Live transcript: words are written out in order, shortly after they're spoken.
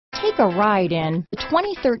Take a ride in the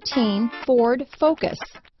 2013 Ford Focus.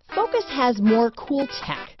 Focus has more cool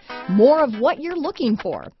tech, more of what you're looking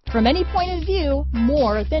for. From any point of view,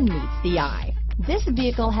 more than meets the eye. This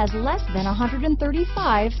vehicle has less than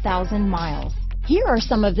 135,000 miles. Here are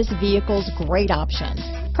some of this vehicle's great options: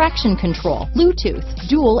 traction control, Bluetooth,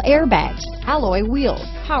 dual airbags, alloy wheels,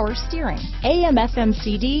 power steering, AM/FM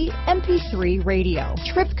CD, MP3 radio,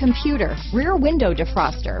 trip computer, rear window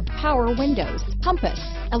defroster, power windows, compass,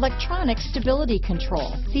 electronic stability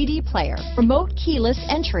control, CD player, remote keyless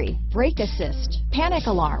entry, brake assist, panic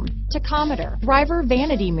alarm, tachometer, driver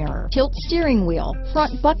vanity mirror, tilt steering wheel,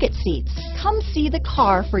 front bucket seats. Come see the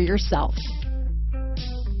car for yourself.